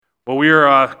Well, we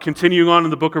are continuing on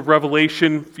in the book of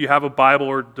Revelation. If you have a Bible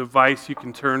or device, you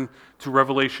can turn to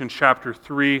Revelation chapter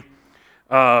 3.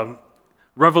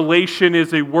 Revelation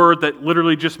is a word that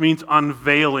literally just means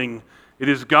unveiling. It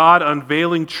is God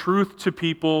unveiling truth to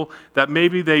people that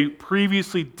maybe they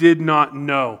previously did not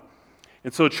know.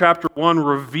 And so chapter 1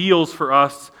 reveals for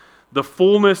us the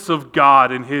fullness of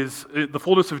God and the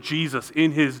fullness of Jesus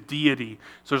in his deity.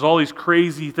 So there's all these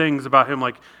crazy things about him,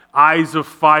 like eyes of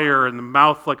fire and the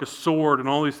mouth like a sword and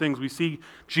all these things. We see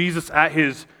Jesus at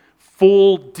his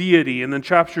full deity. And then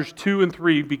chapters 2 and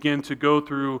 3 begin to go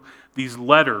through these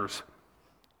letters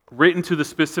written to the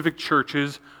specific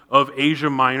churches of Asia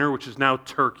Minor, which is now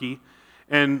Turkey.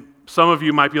 And some of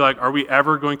you might be like, are we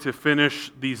ever going to finish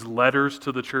these letters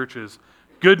to the churches?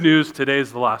 Good news, today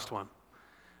is the last one.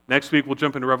 Next week we'll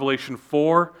jump into Revelation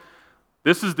 4.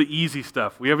 This is the easy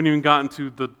stuff. We haven't even gotten to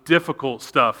the difficult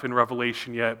stuff in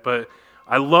Revelation yet, but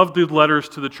I love the letters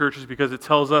to the churches because it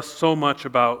tells us so much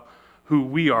about who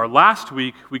we are. Last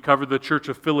week, we covered the church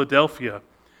of Philadelphia,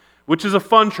 which is a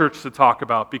fun church to talk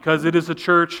about because it is a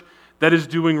church that is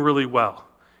doing really well.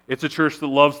 It's a church that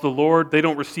loves the Lord. They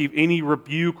don't receive any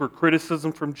rebuke or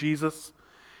criticism from Jesus.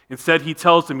 Instead, he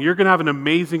tells them, you're going to have an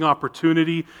amazing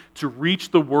opportunity to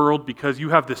reach the world because you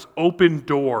have this open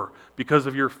door because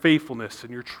of your faithfulness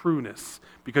and your trueness,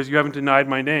 because you haven't denied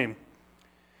my name.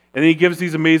 And then he gives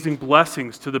these amazing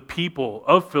blessings to the people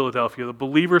of Philadelphia, the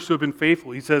believers who have been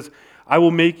faithful. He says, I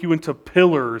will make you into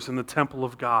pillars in the temple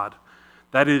of God.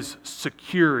 That is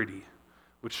security,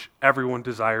 which everyone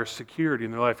desires security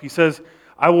in their life. He says,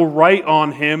 I will write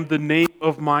on him the name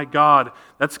of my God.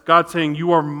 That's God saying,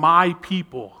 you are my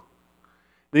people.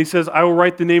 And he says, I will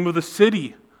write the name of the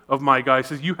city of my God. He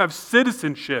says, you have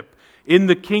citizenship in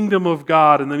the kingdom of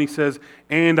God. And then he says,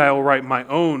 and I will write my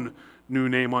own new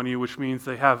name on you, which means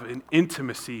they have an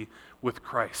intimacy with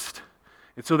Christ.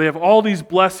 And so they have all these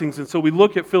blessings. And so we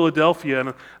look at Philadelphia,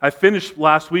 and I finished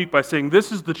last week by saying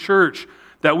this is the church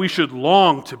that we should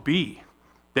long to be.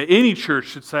 That any church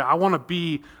should say, I want to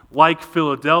be like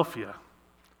Philadelphia.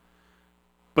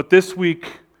 But this week,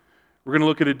 we're going to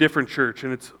look at a different church,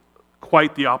 and it's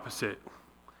quite the opposite.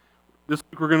 This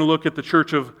week, we're going to look at the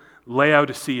church of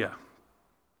Laodicea.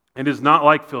 And it is not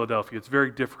like Philadelphia. It's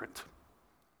very different.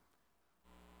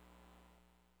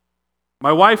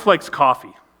 My wife likes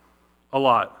coffee a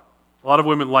lot. A lot of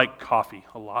women like coffee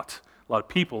a lot. A lot of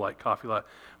people like coffee a lot.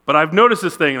 But I've noticed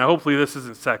this thing, and hopefully this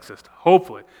isn't sexist.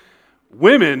 Hopefully.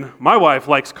 Women, my wife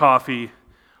likes coffee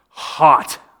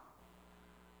hot.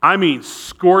 I mean,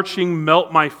 scorching,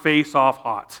 melt my face off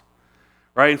hot.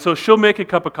 Right? And so she'll make a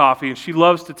cup of coffee, and she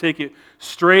loves to take it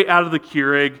straight out of the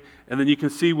Keurig, and then you can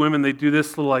see women, they do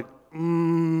this little like,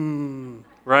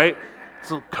 right?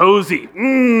 It's a little cozy,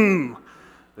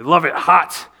 They love it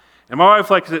hot. And my wife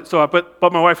likes it,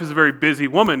 but my wife is a very busy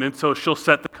woman, and so she'll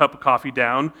set the cup of coffee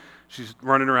down. She's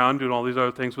running around doing all these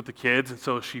other things with the kids, and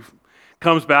so she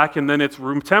comes back, and then it's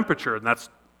room temperature, and that's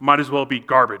might as well be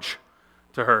garbage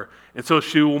to her. And so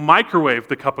she will microwave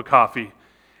the cup of coffee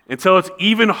until it's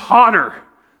even hotter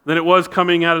than it was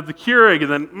coming out of the Keurig,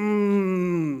 and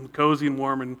then cozy and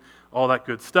warm and all that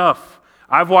good stuff.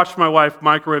 I've watched my wife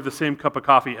microwave the same cup of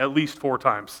coffee at least 4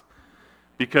 times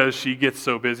because she gets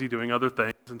so busy doing other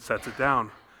things and sets it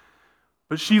down.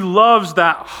 But she loves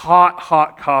that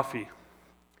hot coffee.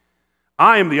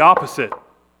 I am the opposite.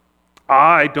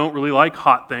 I don't really like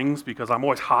hot things because I'm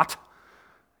always hot.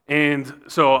 And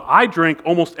so I drink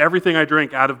almost everything I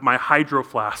drink out of my hydro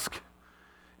flask.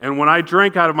 And when I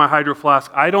drink out of my hydro flask,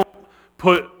 I don't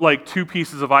put like 2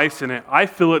 pieces of ice in it. I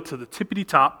fill it to the tippity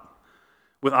top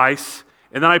with ice,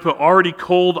 and then I put already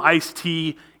cold iced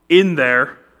tea in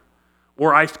there,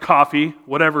 or iced coffee,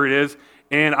 whatever it is.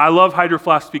 And I love hydro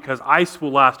flasks because ice will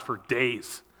last for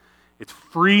days. It's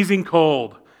freezing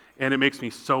cold, and it makes me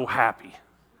so happy.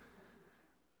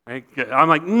 Right? I'm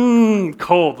like,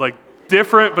 cold, like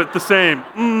different but the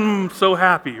same. So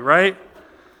happy, right?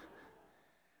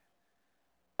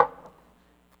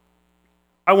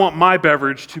 I want my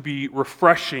beverage to be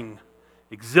refreshing,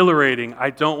 exhilarating.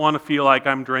 I don't want to feel like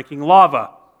I'm drinking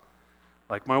lava,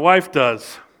 like my wife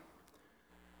does.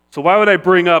 So why would I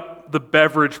bring up the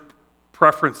beverage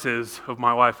preferences of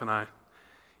my wife and I?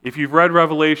 If you've read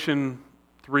Revelation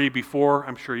 3 before,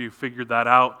 I'm sure you've figured that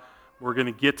out. We're going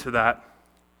to get to that.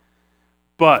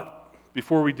 But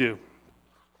before we do,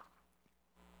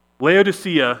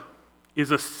 Laodicea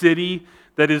is a city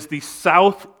that is the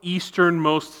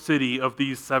southeasternmost city of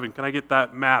these 7. Can I get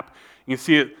that map? You can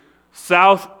see it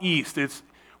southeast.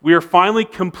 We are finally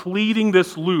completing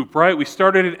this loop, right? We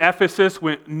started at Ephesus,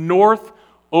 went north,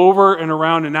 over and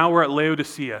around, and now we're at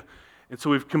Laodicea. And so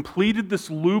we've completed this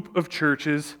loop of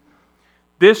churches,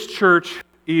 this church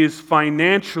is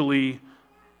financially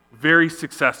very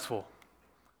successful.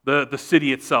 The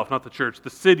city itself, not the church. The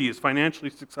city is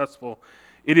financially successful.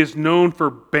 It is known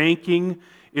for banking.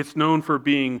 It's known for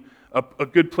being a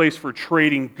good place for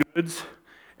trading goods.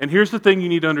 And here's the thing you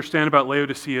need to understand about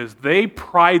Laodicea is they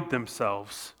pride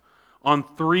themselves on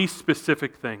three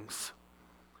specific things.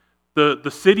 The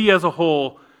city as a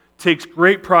whole takes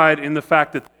great pride in the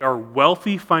fact that they are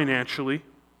wealthy financially.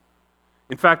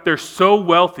 In fact, they're so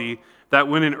wealthy that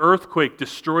when an earthquake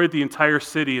destroyed the entire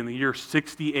city in the year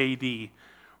 60 AD,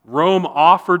 Rome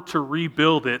offered to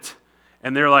rebuild it,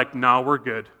 and they're like, no, we're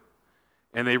good.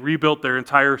 And they rebuilt their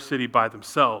entire city by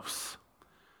themselves.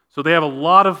 So they have a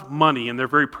lot of money, and they're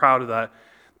very proud of that.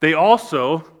 They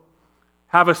also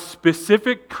have a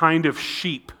specific kind of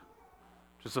sheep,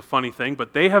 which is a funny thing,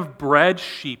 but they have bred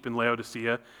sheep in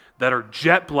Laodicea that are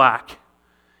jet black,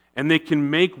 and they can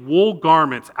make wool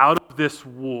garments out of this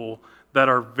wool that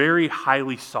are very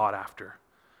highly sought after.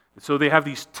 And so they have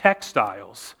these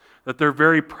textiles that they're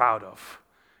very proud of.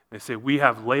 They say, we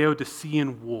have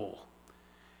Laodicean wool.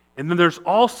 And then there's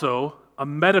also a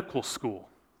medical school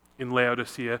in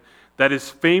Laodicea that is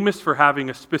famous for having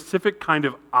a specific kind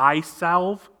of eye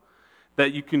salve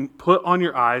that you can put on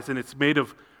your eyes, and it's made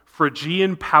of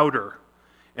Phrygian powder.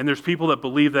 And there's people that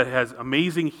believe that it has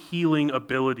amazing healing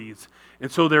abilities.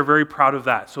 And so they're very proud of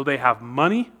that. So they have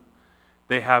money,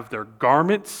 they have their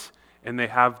garments, and they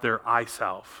have their eye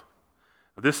salve.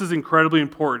 This is incredibly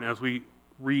important as we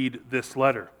read this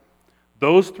letter.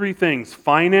 Those three things,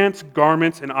 finance,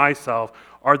 garments, and eye salve,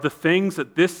 are the things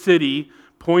that this city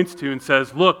points to and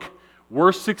says, look,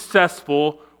 we're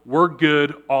successful, we're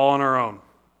good, all on our own.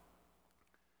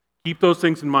 Keep those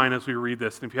things in mind as we read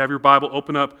this. And if you have your Bible,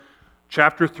 open up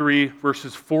chapter 3,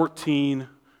 verses 14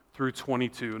 through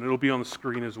 22, and it'll be on the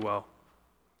screen as well.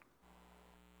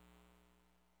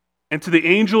 And to the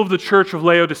angel of the church of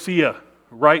Laodicea,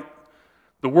 write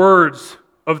the words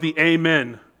of the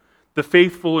Amen, the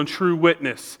faithful and true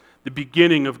witness, the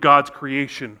beginning of God's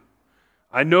creation.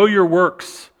 I know your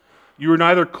works. You are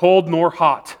neither cold nor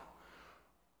hot.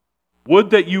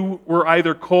 Would that you were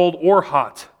either cold or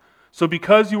hot. So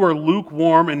because you are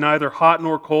lukewarm and neither hot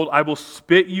nor cold, I will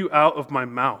spit you out of my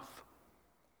mouth.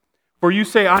 For you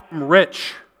say, I am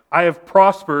rich, I have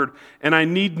prospered, and I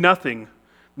need nothing,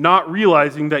 not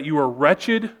realizing that you are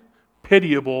wretched,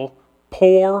 pitiable,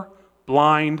 poor,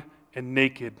 blind, and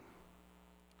naked.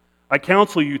 I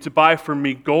counsel you to buy from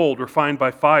me gold refined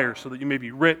by fire, so that you may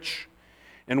be rich,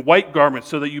 and white garments,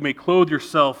 so that you may clothe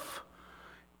yourself,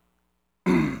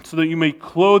 and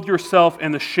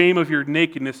the shame of your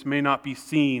nakedness may not be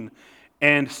seen,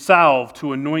 and salve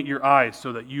to anoint your eyes,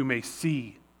 so that you may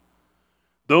see.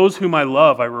 Those whom I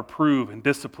love I reprove and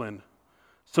discipline.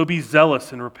 So be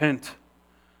zealous and repent.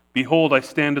 Behold, I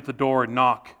stand at the door and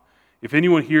knock. If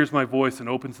anyone hears my voice and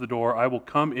opens the door, I will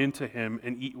come into him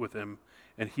and eat with him,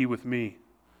 and he with me.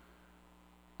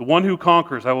 The one who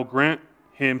conquers, I will grant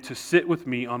him to sit with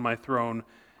me on my throne,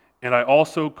 and I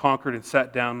also conquered and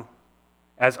sat down,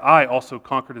 as I also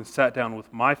conquered and sat down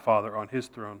with my Father on his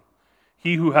throne.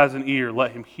 He who has an ear,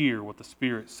 let him hear what the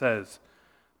Spirit says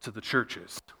to the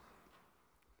churches.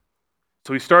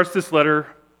 So he starts this letter,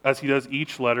 as he does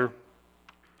each letter,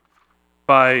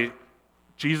 by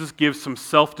Jesus gives some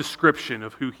self-description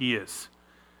of who he is.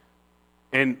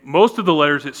 And most of the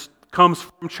letters, it comes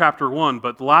from chapter 1,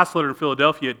 but the last letter in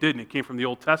Philadelphia, it didn't. It came from the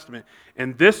Old Testament.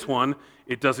 And this one,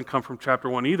 it doesn't come from chapter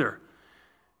 1 either.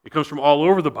 It comes from all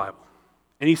over the Bible.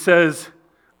 And he says,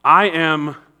 I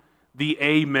am the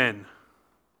Amen.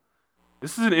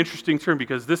 This is an interesting term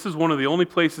because this is one of the only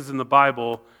places in the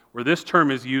Bible where this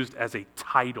term is used as a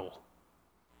title.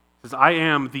 It says, I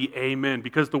am the Amen.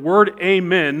 Because the word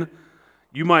Amen,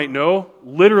 you might know,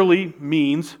 literally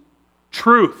means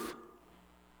truth,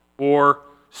 or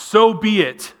so be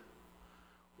it,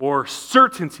 or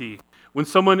certainty. When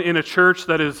someone in a church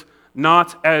that is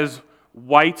not as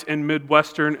white and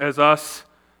Midwestern as us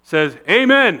says,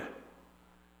 Amen,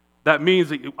 that means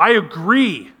that I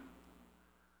agree.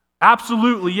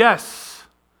 Absolutely, yes.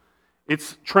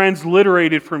 It's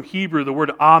transliterated from Hebrew, the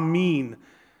word Amen.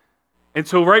 And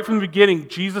so right from the beginning,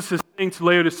 Jesus is saying to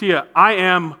Laodicea, I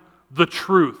am the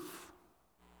truth.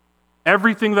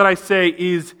 Everything that I say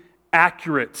is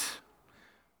accurate.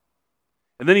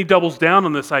 And then he doubles down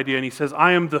on this idea and he says,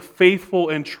 I am the faithful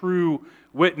and true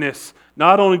witness.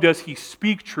 Not only does he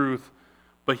speak truth,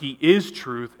 but he is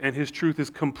truth, and his truth is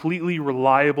completely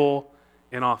reliable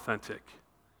and authentic.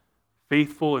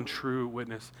 Faithful and true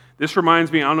witness. This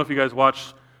reminds me, I don't know if you guys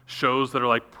watch shows that are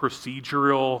like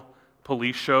procedural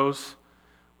police shows,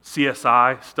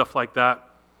 CSI, stuff like that.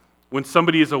 When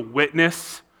somebody is a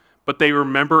witness, but they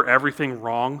remember everything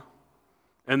wrong.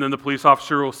 And then the police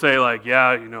officer will say, like,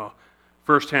 yeah,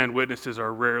 first-hand witnesses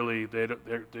are rarely,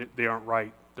 they aren't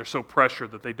right. They're so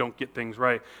pressured that they don't get things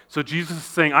right. So Jesus is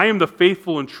saying, I am the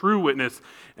faithful and true witness,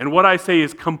 and what I say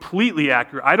is completely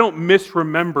accurate. I don't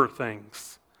misremember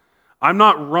things. I'm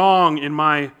not wrong in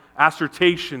my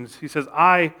assertions. He says,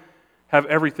 I have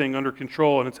everything under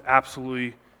control, and it's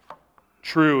absolutely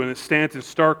true, and it stands in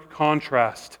stark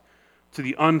contrast to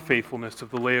the unfaithfulness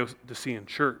of the Laodicean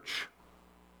church.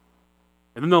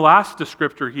 And then the last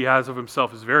descriptor he has of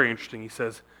himself is very interesting. He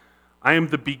says, I am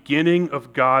the beginning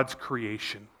of God's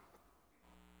creation.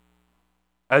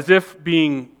 As if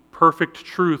being perfect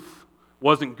truth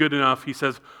wasn't good enough, he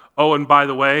says, oh, and by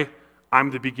the way,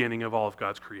 I'm the beginning of all of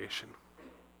God's creation.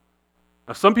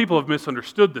 Now, some people have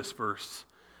misunderstood this verse.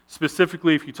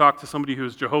 Specifically, if you talk to somebody who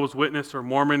is Jehovah's Witness or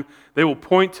Mormon, they will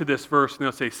point to this verse and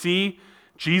they'll say, see,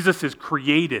 Jesus is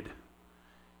created.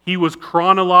 He was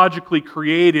chronologically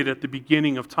created at the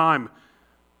beginning of time.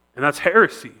 And that's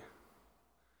heresy.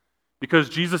 Because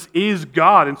Jesus is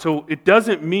God, and so it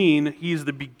doesn't mean he's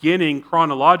the beginning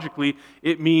chronologically.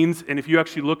 It means, and if you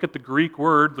actually look at the Greek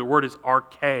word, the word is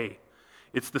arche.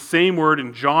 It's the same word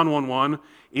in John 1:1.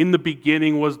 In the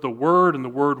beginning was the Word, and the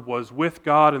Word was with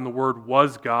God, and the Word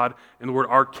was God. And the word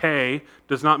arche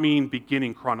does not mean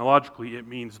beginning chronologically. It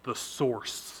means the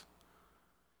source.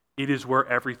 It is where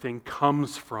everything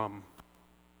comes from.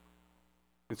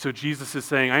 And so Jesus is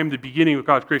saying, I am the beginning of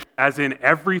God's creation, as in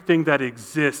everything that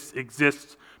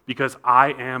exists because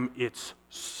I am its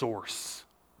source.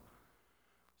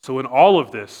 So in all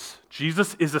of this,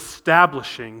 Jesus is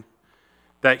establishing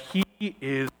that he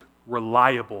is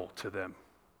reliable to them.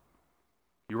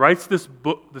 He writes this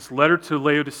letter to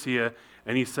Laodicea,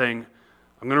 and he's saying,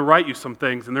 I'm going to write you some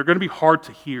things, and they're going to be hard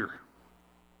to hear.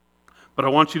 But I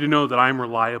want you to know that I am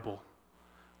reliable.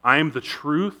 I am the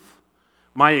truth.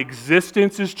 My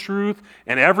existence is truth,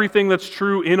 and everything that's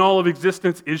true in all of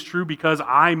existence is true because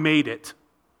I made it.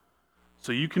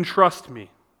 So you can trust me.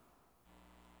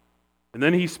 And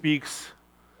then he speaks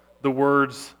the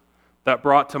words that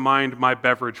brought to mind my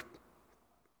beverage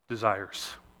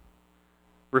desires.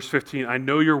 Verse 15, I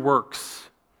know your works.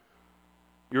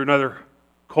 You're neither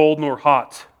cold nor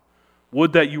hot.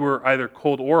 Would that you were either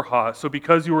cold or hot. So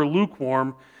because you are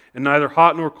lukewarm and neither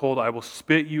hot nor cold, I will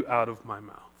spit you out of my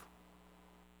mouth.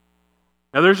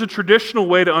 Now, there's a traditional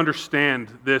way to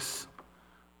understand this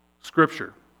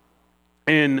scripture.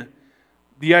 And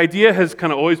the idea has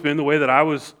kind of always been, the way that I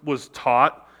was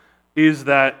taught, is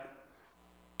that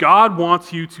God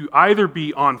wants you to either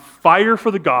be on fire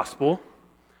for the gospel,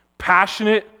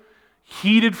 passionate,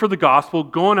 heated for the gospel,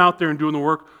 going out there and doing the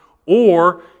work,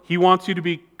 or he wants you to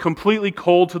be completely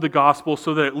cold to the gospel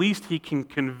so that at least he can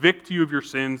convict you of your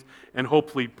sins and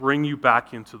hopefully bring you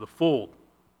back into the fold.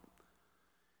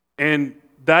 And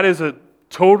that is a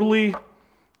totally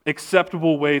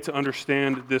acceptable way to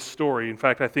understand this story. In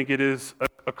fact, I think it is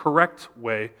a correct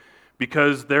way,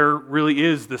 because there really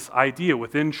is this idea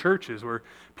within churches where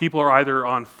people are either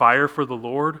on fire for the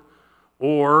Lord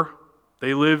or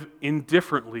they live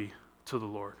indifferently to the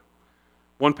Lord.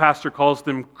 One pastor calls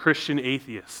them Christian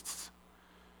atheists.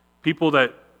 People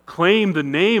that claim the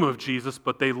name of Jesus,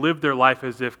 but they live their life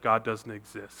as if God doesn't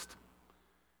exist.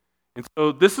 And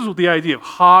so this is the idea of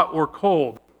hot or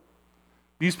cold.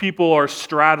 These people are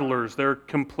straddlers. They're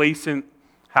complacent,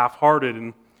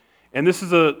 half-hearted. And this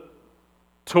is a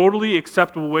totally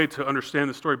acceptable way to understand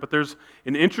the story. But there's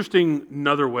an interesting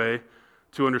another way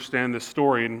to understand this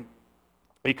story. And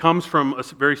it comes from a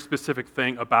very specific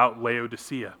thing about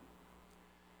Laodicea.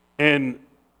 And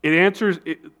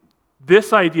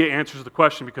this idea answers the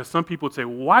question, because some people would say,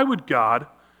 why would God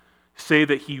say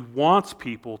that he wants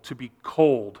people to be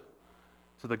cold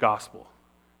to the gospel?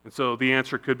 And so the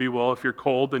answer could be, well, if you're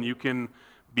cold, then you can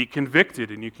be convicted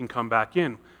and you can come back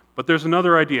in. But there's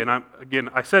another idea, and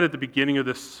I said at the beginning of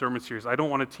this sermon series, I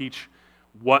don't want to teach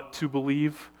what to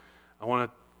believe. I want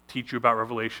to teach you about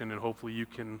Revelation, and hopefully you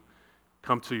can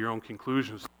come to your own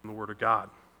conclusions from the Word of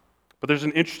God. But there's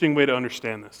an interesting way to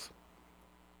understand this.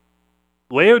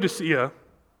 Laodicea,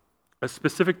 a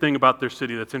specific thing about their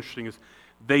city that's interesting is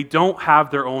they don't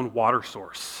have their own water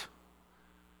source.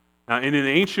 Now, in an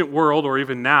ancient world, or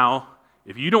even now,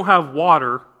 if you don't have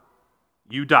water,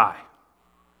 you die.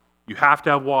 You have to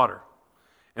have water.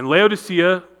 And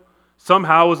Laodicea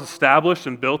somehow was established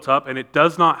and built up, and it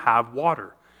does not have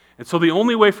water. And so the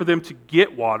only way for them to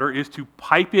get water is to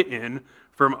pipe it in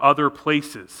from other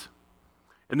places.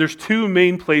 And there's two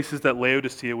main places that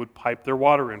Laodicea would pipe their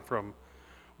water in from.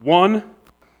 One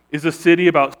is a city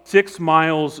about 6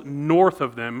 miles north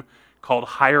of them called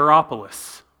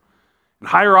Hierapolis. And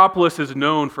Hierapolis is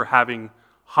known for having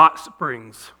hot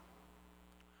springs,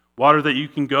 water that you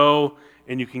can go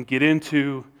and you can get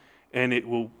into, and it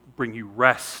will bring you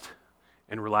rest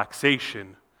and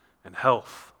relaxation and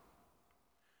health.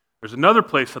 There's another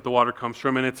place that the water comes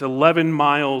from, and it's 11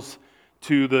 miles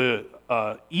to the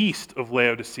east of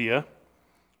Laodicea,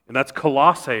 and that's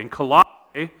Colossae. And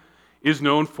Colossae is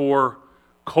known for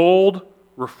cold,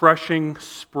 refreshing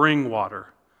spring water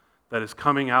that is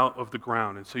coming out of the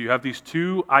ground. And so you have these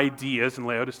two ideas in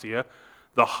Laodicea: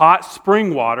 the hot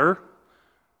spring water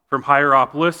from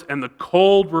Hierapolis and the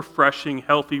cold, refreshing,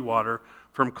 healthy water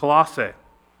from Colossae.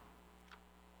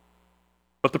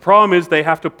 But the problem is they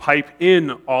have to pipe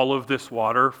in all of this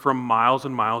water from miles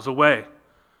and miles away.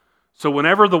 So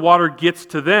whenever the water gets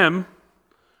to them,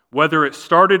 whether it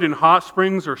started in hot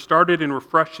springs or started in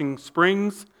refreshing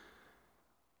springs,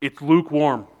 it's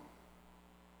lukewarm,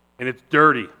 and it's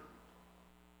dirty,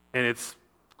 and it's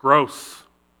gross.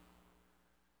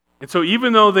 And so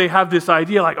even though they have this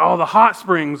idea like, oh, the hot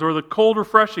springs or the cold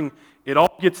refreshing, it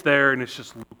all gets there and it's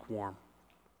just lukewarm.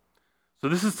 So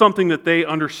this is something that they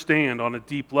understand on a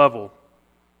deep level.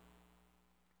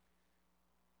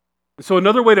 And so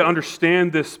another way to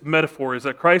understand this metaphor is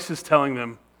that Christ is telling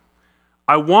them,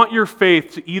 I want your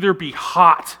faith to either be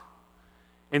hot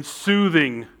and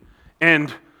soothing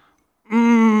and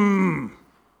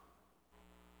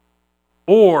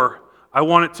or I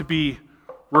want it to be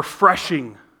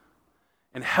refreshing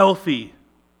and healthy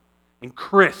and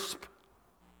crisp.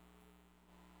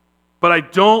 But I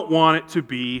don't want it to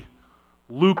be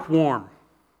lukewarm.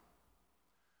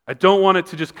 I don't want it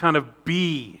to just kind of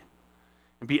be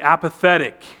and be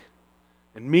apathetic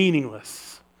and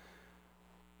meaningless.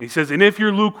 He says, and if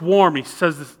you're lukewarm, he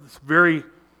says this very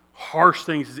harsh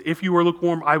thing. He says, if you are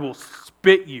lukewarm, I will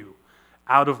spit you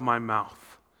out of my mouth.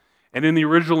 And in the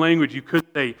original language, you could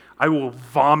say, I will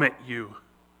vomit you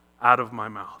out of my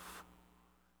mouth.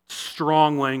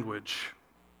 Strong language.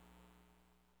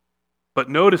 But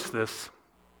notice this.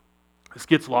 This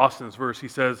gets lost in this verse. He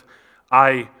says,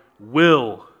 I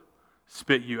will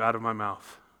spit you out of my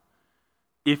mouth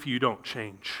if you don't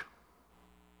change.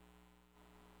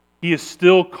 He is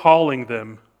still calling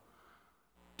them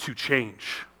to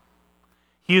change.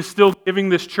 He is still giving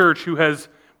this church who has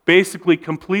basically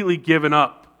completely given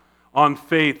up on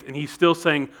faith, and he's still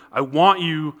saying, I want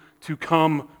you to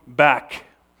come back.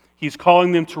 He's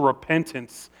calling them to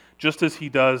repentance, just as he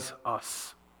does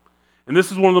us. And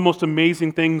this is one of the most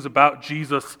amazing things about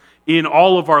Jesus in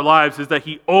all of our lives, is that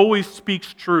he always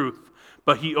speaks truth,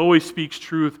 but he always speaks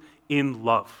truth in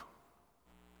love.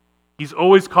 He's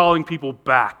always calling people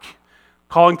back,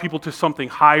 calling people to something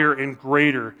higher and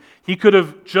greater. He could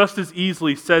have just as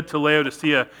easily said to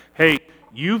Laodicea, hey,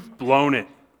 you've blown it,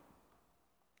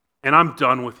 and I'm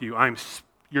done with you.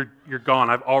 You're gone.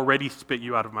 I've already spit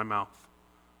you out of my mouth.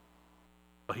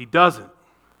 But he doesn't.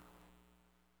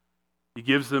 He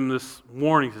gives them this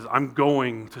warning. He says, I'm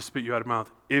going to spit you out of my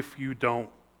mouth if you don't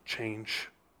change.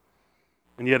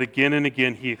 And yet again and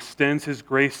again, he extends his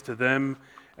grace to them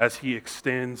as he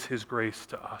extends his grace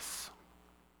to us.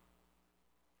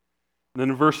 And then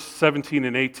in verse 17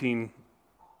 and 18,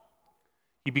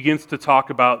 he begins to talk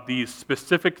about these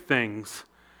specific things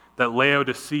that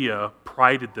Laodicea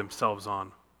prided themselves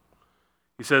on.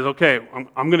 He says, okay,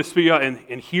 I'm going to spit you out,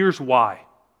 and here's why.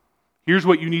 Here's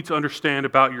what you need to understand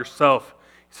about yourself.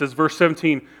 He says, verse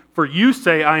 17, for you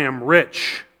say, I am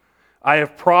rich, I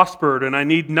have prospered, and I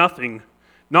need nothing,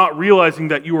 not realizing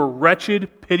that you are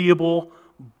wretched, pitiable,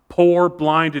 poor,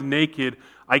 blind, and naked.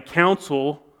 I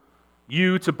counsel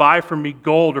you to buy from me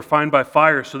gold refined by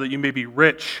fire, so that you may be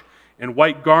rich, and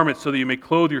white garments, so that you may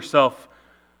clothe yourself,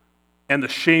 and the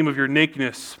shame of your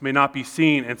nakedness may not be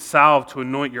seen, and salve to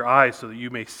anoint your eyes, so that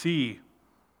you may see.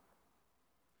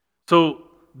 So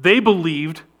they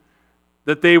believed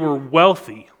that they were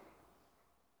wealthy.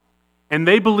 And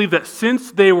they believed that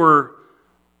since they were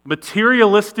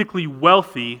materialistically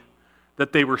wealthy,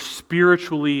 that they were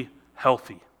spiritually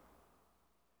healthy.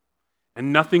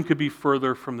 And nothing could be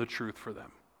further from the truth for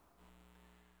them.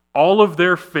 All of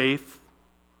their faith,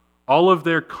 all of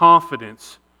their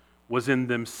confidence was in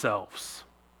themselves.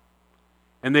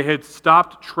 And they had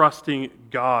stopped trusting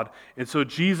God. And so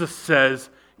Jesus says,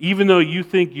 even though you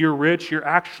think you're rich, you're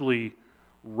actually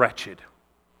wretched.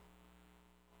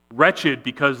 Wretched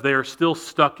because they are still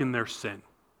stuck in their sin.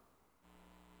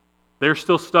 They're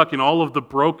still stuck in all of the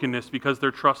brokenness because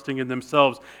they're trusting in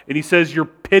themselves. And he says you're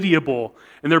pitiable.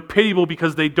 And they're pitiable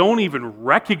because they don't even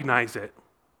recognize it.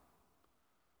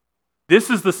 This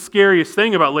is the scariest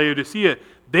thing about Laodicea.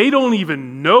 They don't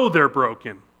even know they're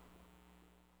broken.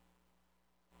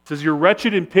 It says you're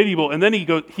wretched and pitiable. And then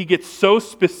he gets so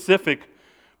specific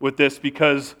with this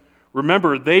because,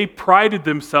 remember, they prided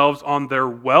themselves on their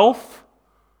wealth,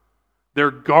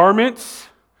 their garments,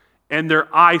 and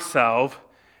their eye salve.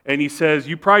 And he says,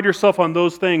 you pride yourself on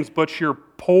those things, but you're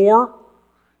poor,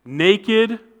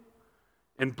 naked,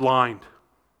 and blind.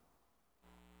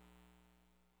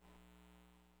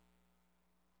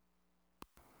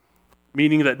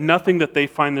 Meaning that nothing that they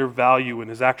find their value in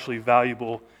is actually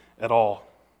valuable at all.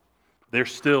 They're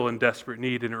still in desperate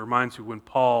need. And it reminds me when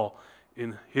Paul,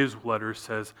 in his letters,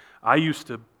 says, I used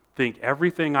to think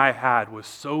everything I had was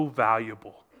so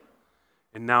valuable.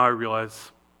 And now I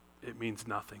realize it means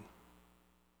nothing.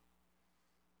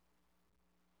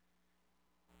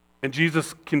 And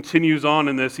Jesus continues on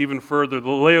in this even further. The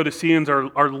Laodiceans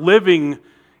are living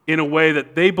in a way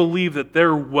that they believe that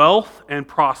their wealth and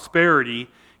prosperity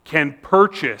can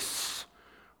purchase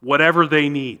whatever they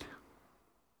need.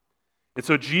 And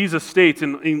so Jesus states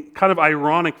in kind of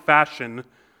ironic fashion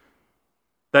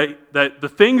that the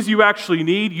things you actually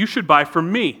need, you should buy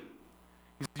from me.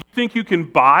 You think you can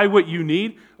buy what you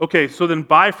need? Okay, so then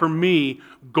buy from me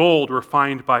gold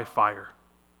refined by fire,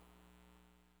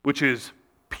 which is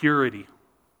purity.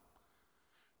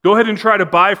 Go ahead and try to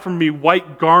buy from me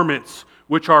white garments,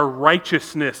 which are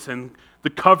righteousness and the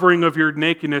covering of your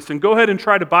nakedness. And go ahead and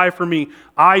try to buy from me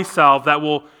eye salve that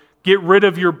will get rid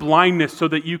of your blindness so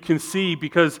that you can see,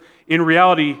 because in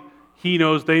reality, he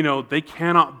knows, they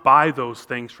cannot buy those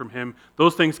things from him.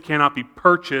 Those things cannot be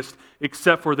purchased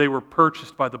except for they were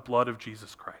purchased by the blood of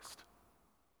Jesus Christ.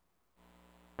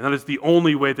 And that is the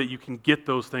only way that you can get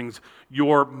those things.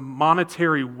 Your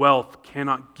monetary wealth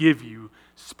cannot give you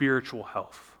spiritual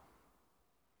health.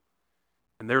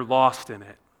 And they're lost in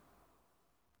it.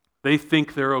 They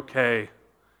think they're okay.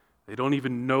 They don't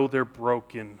even know they're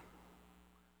broken.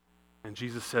 And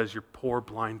Jesus says, you're poor,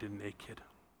 blind, and naked.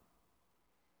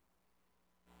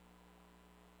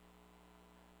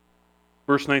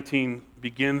 Verse 19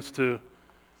 begins to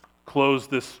close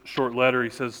this short letter. He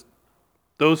says,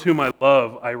 those whom I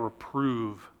love, I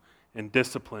reprove and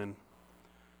discipline.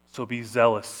 So be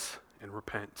zealous and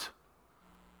repent.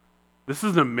 This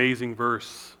is an amazing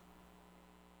verse.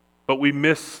 But we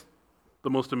miss the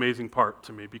most amazing part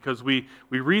to me, because we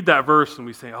read that verse and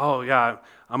we say, oh yeah,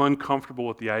 I'm uncomfortable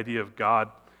with the idea of God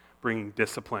bringing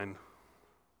discipline.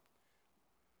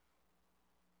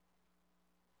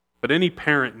 But any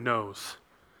parent knows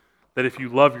that if you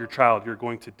love your child, you're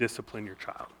going to discipline your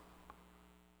child.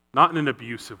 Not in an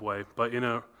abusive way, but in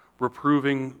a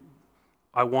reproving,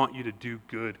 I want you to do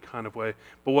good kind of way.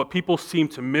 But what people seem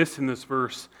to miss in this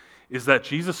verse is that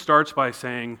Jesus starts by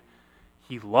saying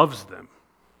he loves them.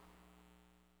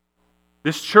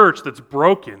 This church that's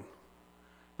broken,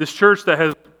 this church that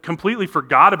has completely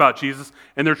forgot about Jesus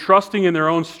and they're trusting in their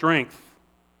own strength.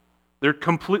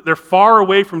 They're far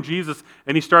away from Jesus,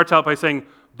 and he starts out by saying,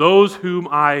 those whom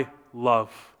I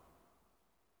love,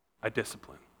 I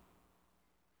discipline.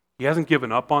 He hasn't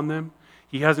given up on them.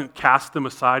 He hasn't cast them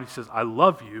aside. He says, I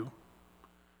love you,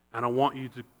 and I want you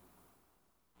to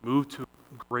move to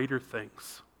greater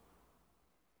things.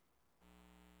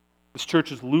 This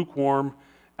church is lukewarm,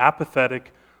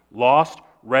 apathetic, lost,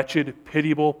 wretched,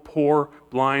 pitiable, poor,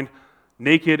 blind,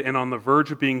 naked, and on the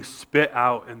verge of being spit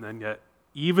out. And then yet,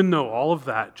 even though all of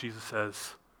that, Jesus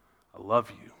says, I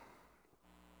love you.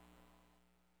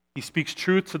 He speaks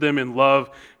truth to them in love,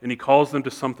 and he calls them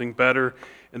to something better.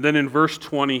 And then in verse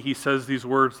 20, he says these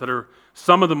words that are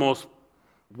some of the most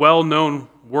well-known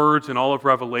words in all of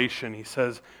Revelation. He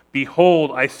says,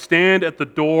 behold, I stand at the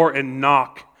door and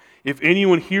knock. If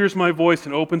anyone hears my voice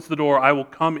and opens the door, I will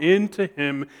come in to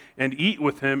him and eat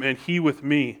with him, and he with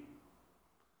me.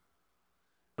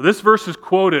 This verse is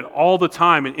quoted all the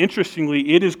time, and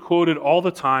interestingly, it is quoted all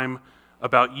the time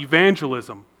about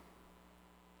evangelism,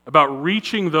 about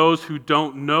reaching those who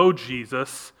don't know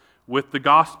Jesus with the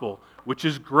gospel, which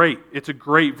is great. It's a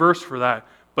great verse for that.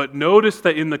 But notice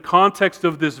that in the context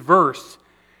of this verse,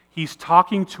 he's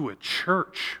talking to a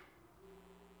church.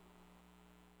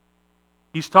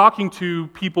 He's talking to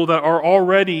people that are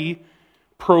already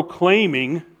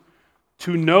proclaiming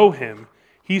to know him.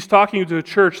 He's talking to a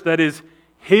church that is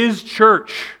his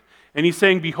church. And he's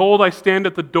saying, behold, I stand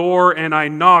at the door and I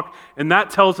knock. And that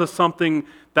tells us something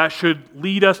that should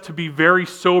lead us to be very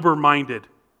sober-minded.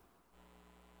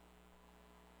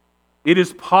 It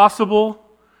is possible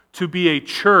to be a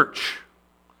church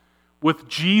with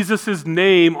Jesus'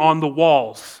 name on the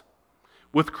walls,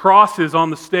 with crosses on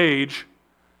the stage,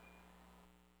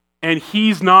 and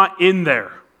he's not in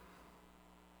there.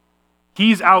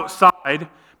 He's outside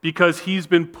because he's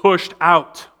been pushed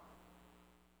out.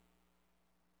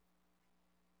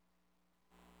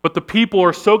 But the people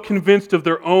are so convinced of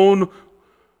their own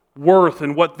worth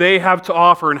and what they have to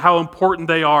offer and how important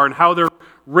they are and how their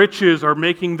riches are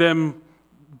making them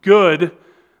good,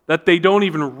 that they don't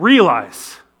even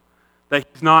realize that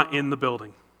he's not in the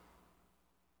building.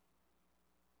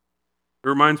 It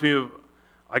reminds me of,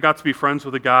 I got to be friends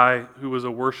with a guy who was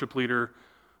a worship leader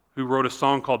who wrote a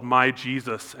song called My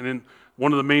Jesus. And in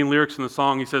one of the main lyrics in the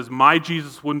song, he says, "My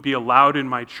Jesus wouldn't be allowed in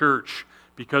my church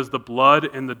because the blood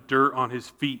and the dirt on his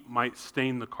feet might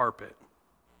stain the carpet."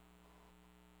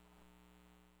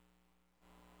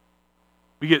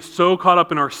 We get so caught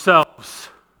up in ourselves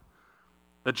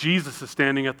that Jesus is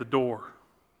standing at the door,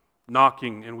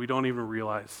 knocking, and we don't even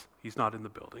realize he's not in the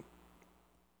building.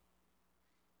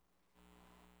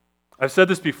 I've said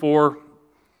this before.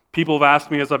 People have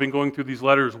asked me as I've been going through these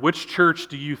letters, which church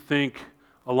do you think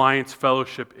Alliance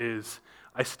Fellowship is?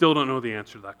 I still don't know the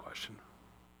answer to that question.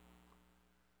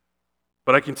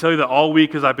 But I can tell you that all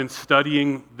week as I've been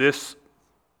studying this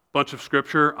bunch of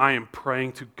scripture, I am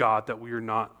praying to God that we are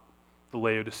not the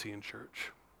Laodicean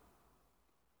church.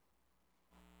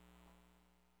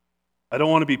 I don't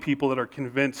want to be people that are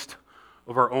convinced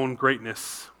of our own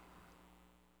greatness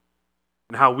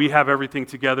and how we have everything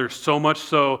together, so much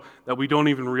so that we don't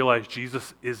even realize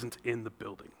Jesus isn't in the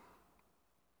building.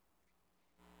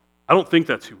 I don't think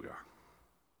that's who we are.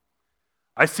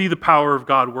 I see the power of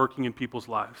God working in people's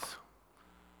lives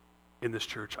in this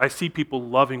church. I see people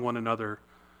loving one another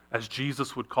as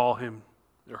Jesus would call him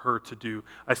or her to do.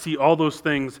 I see all those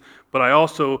things, but I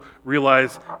also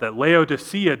realize that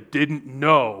Laodicea didn't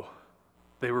know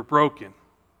they were broken.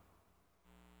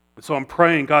 And so I'm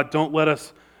praying, God, don't let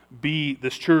us be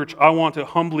this church. I want to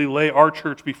humbly lay our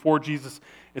church before Jesus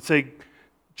and say,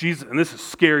 Jesus, and this is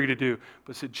scary to do,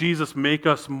 but say, Jesus, make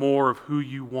us more of who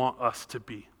you want us to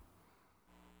be.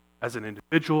 As an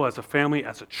individual, as a family,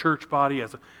 as a church body,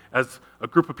 as a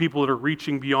group of people that are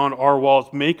reaching beyond our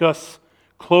walls. Make us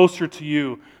closer to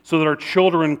you so that our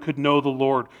children could know the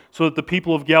Lord, so that the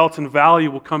people of Gallatin Valley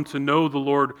will come to know the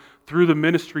Lord through the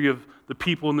ministry of the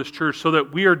people in this church, so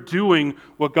that we are doing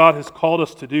what God has called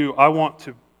us to do. I want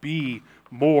to be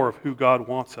more of who God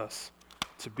wants us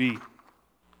to be.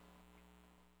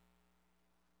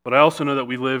 But I also know that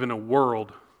we live in a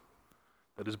world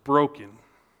that is broken.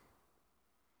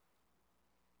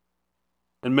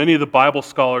 And many of the Bible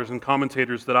scholars and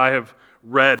commentators that I have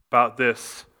read about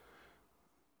this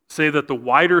say that the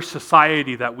wider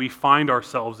society that we find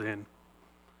ourselves in,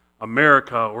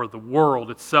 America or the world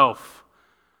itself,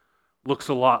 looks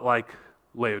a lot like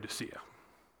Laodicea.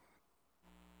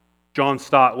 John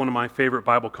Stott, one of my favorite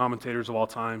Bible commentators of all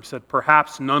time, said,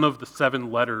 "Perhaps none of the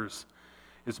 7 letters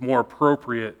is more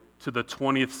appropriate to the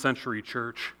 20th century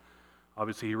church,"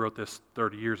 obviously he wrote this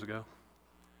 30 years ago,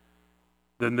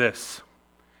 "than this.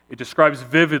 It describes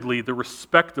vividly the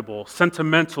respectable,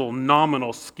 sentimental,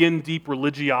 nominal, skin-deep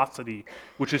religiosity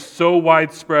which is so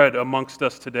widespread amongst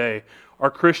us today.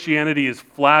 Our Christianity is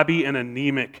flabby and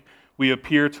anemic. We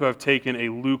appear to have taken a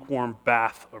lukewarm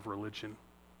bath of religion."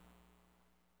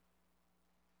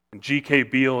 And G.K.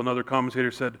 Beale, another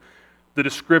commentator, said, "The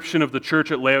description of the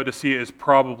church at Laodicea is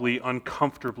probably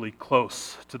uncomfortably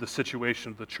close to the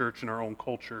situation of the church in our own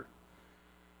culture.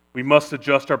 We must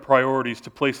adjust our priorities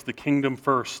to place the kingdom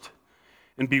first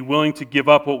and be willing to give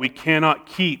up what we cannot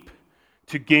keep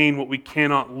to gain what we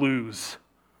cannot lose,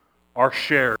 our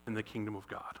share in the kingdom of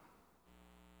God."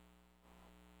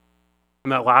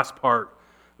 And that last part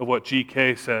of what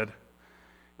G.K. said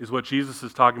is what Jesus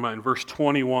is talking about in verse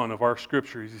 21 of our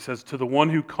scriptures. He says, "To the one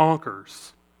who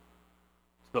conquers,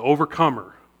 the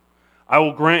overcomer, I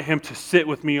will grant him to sit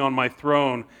with me on my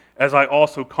throne, as I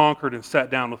also conquered and sat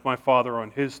down with my Father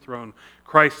on his throne."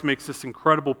 Christ makes this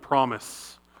incredible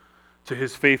promise to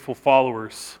his faithful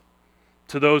followers,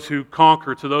 to those who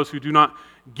conquer, to those who do not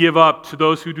give up, to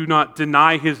those who do not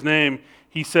deny his name.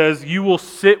 He says, "You will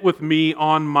sit with me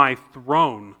on my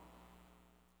throne."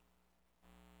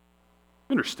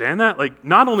 Understand that? Like,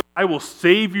 not only I will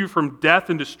save you from death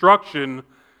and destruction,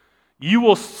 you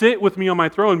will sit with me on my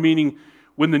throne, meaning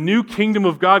when the new kingdom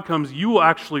of God comes, you will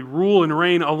actually rule and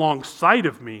reign alongside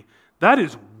of me. That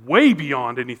is way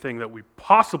beyond anything that we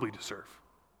possibly deserve.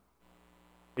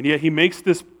 And yet he makes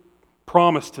this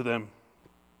promise to them,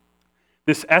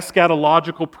 this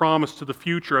eschatological promise to the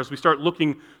future as we start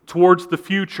looking towards the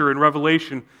future in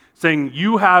Revelation, saying,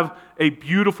 "You have a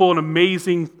beautiful and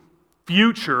amazing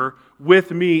future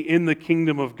with me in the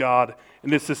kingdom of God."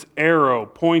 And it's this arrow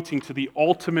pointing to the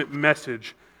ultimate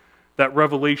message that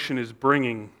Revelation is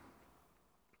bringing.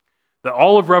 That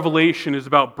all of Revelation is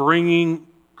about bringing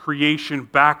creation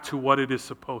back to what it is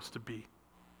supposed to be.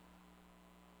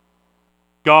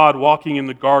 God walking in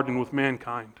the garden with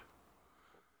mankind.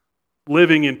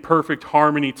 living in perfect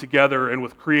harmony together and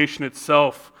with creation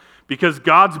itself. Because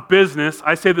God's business,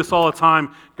 I say this all the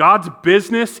time, God's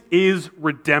business is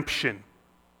redemption.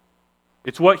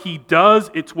 It's what he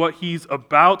does, it's what he's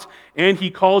about, and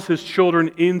he calls his children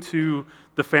into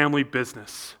the family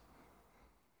business.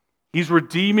 He's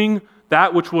redeeming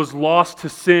that which was lost to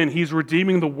sin. He's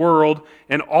redeeming the world,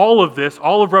 and all of this,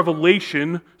 all of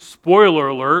Revelation, spoiler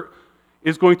alert,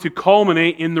 is going to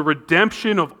culminate in the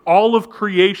redemption of all of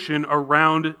creation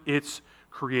around its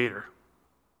creator.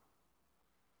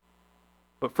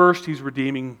 But first, he's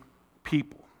redeeming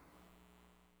people.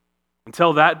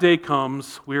 Until that day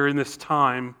comes, we are in this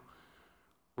time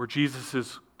where Jesus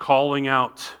is calling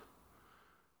out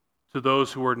to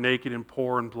those who are naked and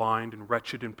poor and blind and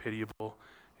wretched and pitiable.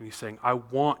 And he's saying, I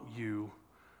want you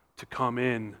to come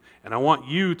in, and I want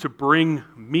you to bring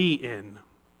me in.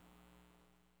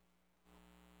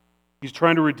 He's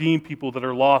trying to redeem people that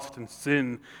are lost in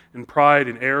sin and pride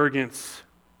and arrogance.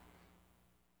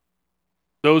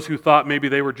 Those who thought maybe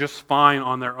they were just fine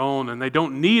on their own and they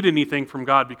don't need anything from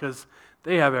God because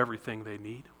they have everything they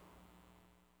need.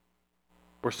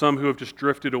 Or some who have just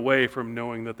drifted away from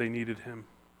knowing that they needed him.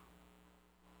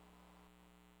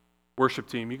 Worship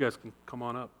team, you guys can come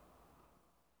on up.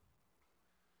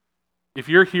 If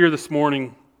you're here this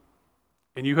morning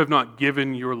and you have not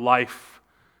given your life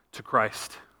to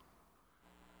Christ,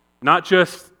 not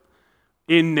just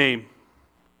in name,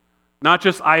 not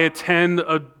just I attend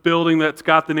a building that's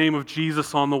got the name of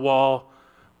Jesus on the wall,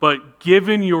 but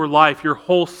given your life, your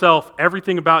whole self,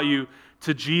 everything about you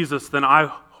to Jesus, then I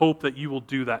hope that you will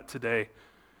do that today.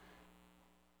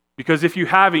 Because if you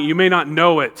haven't, you may not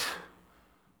know it,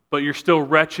 but you're still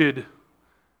wretched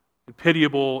and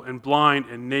pitiable and blind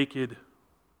and naked.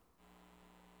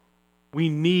 We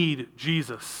need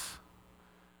Jesus.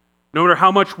 No matter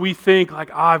how much we think,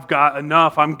 like, I've got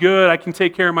enough, I'm good, I can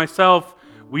take care of myself,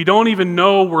 we don't even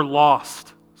know we're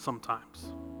lost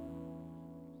sometimes.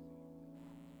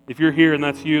 If you're here and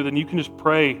that's you, then you can just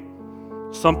pray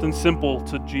something simple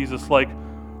to Jesus like,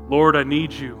 Lord, I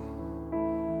need you.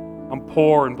 I'm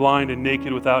poor and blind and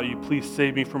naked without you. Please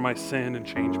save me from my sin and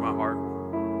change my heart.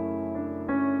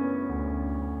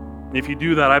 And if you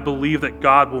do that, I believe that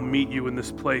God will meet you in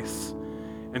this place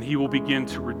and he will begin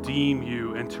to redeem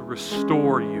you and to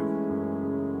restore you.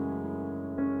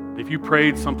 If you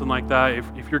prayed something like that,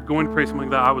 if you're going to pray something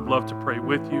like that, I would love to pray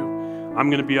with you. I'm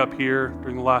going to be up here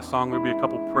during the last song. There'll be a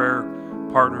couple prayer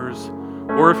partners.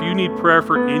 Or if you need prayer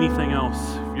for anything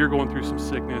else, if you're going through some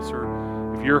sickness or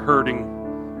if you're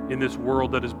hurting in this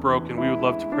world that is broken, we would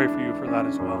love to pray for you for that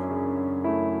as well.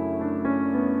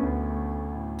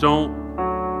 Don't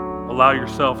allow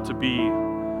yourself to be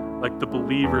like the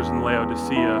believers in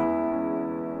Laodicea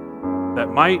that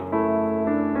might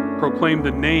proclaim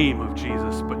the name of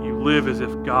Jesus, but you live as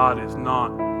if God is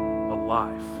not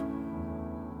alive.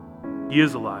 He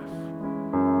is alive.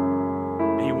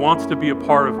 And he wants to be a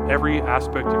part of every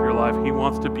aspect of your life. He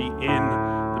wants to be in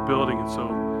the building. And so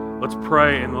let's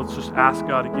pray and let's just ask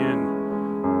God again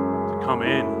to come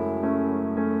in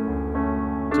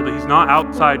so that he's not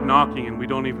outside knocking and we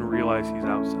don't even realize he's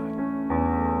outside.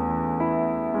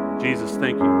 Jesus,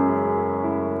 thank you.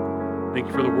 Thank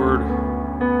you for the word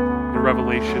in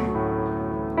Revelation.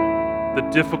 The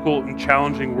difficult and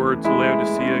challenging word to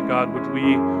Laodicea, God, would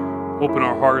we open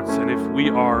our hearts, and if we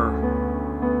are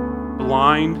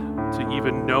blind to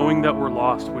even knowing that we're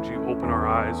lost, would you open our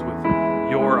eyes with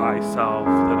your eye salve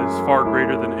that is far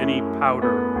greater than any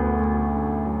powder.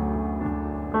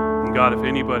 And God, if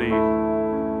anybody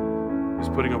is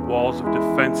putting up walls of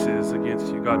defenses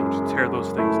against you, God, would you tear those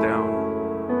things down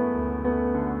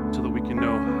so that we can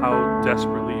know how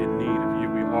desperately in need of you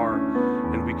we are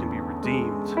and we can be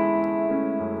redeemed.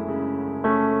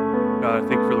 God, I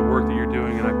thank you for the work that you're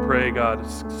doing, and I pray, God,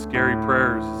 scary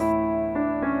prayers,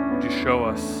 would you show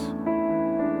us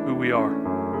who we are,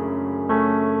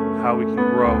 how we can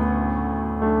grow,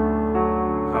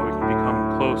 how we can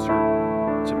become closer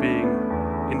to being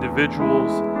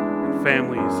individuals and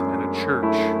families and a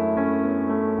church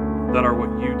that are what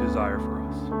you desire for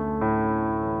us.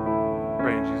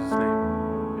 Pray in Jesus' name.